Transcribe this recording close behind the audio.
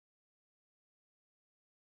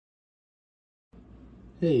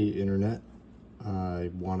Hey Internet,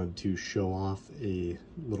 I wanted to show off a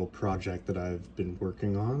little project that I've been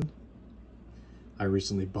working on. I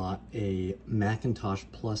recently bought a Macintosh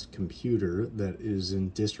Plus computer that is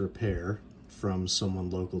in disrepair from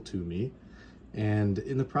someone local to me, and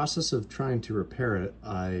in the process of trying to repair it,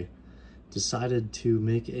 I decided to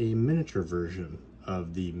make a miniature version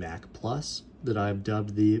of the Mac Plus that I've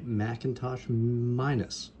dubbed the Macintosh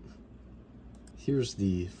Minus. Here's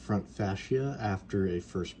the front fascia after a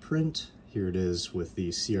first print. Here it is with the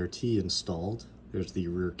CRT installed. There's the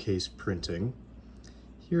rear case printing.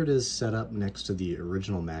 Here it is set up next to the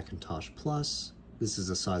original Macintosh Plus. This is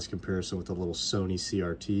a size comparison with a little Sony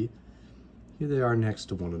CRT. Here they are next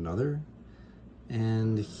to one another.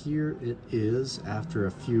 And here it is after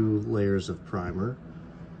a few layers of primer.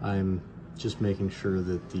 I'm just making sure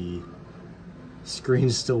that the screen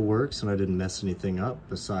still works and I didn't mess anything up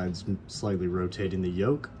besides slightly rotating the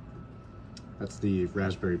yoke. That's the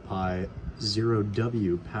Raspberry Pi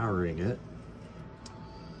 0W powering it.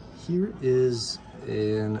 Here is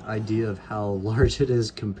an idea of how large it is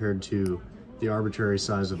compared to the arbitrary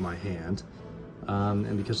size of my hand.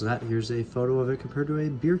 And because of that, here's a photo of it compared to a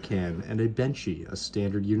beer can and a benchy, a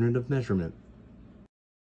standard unit of measurement.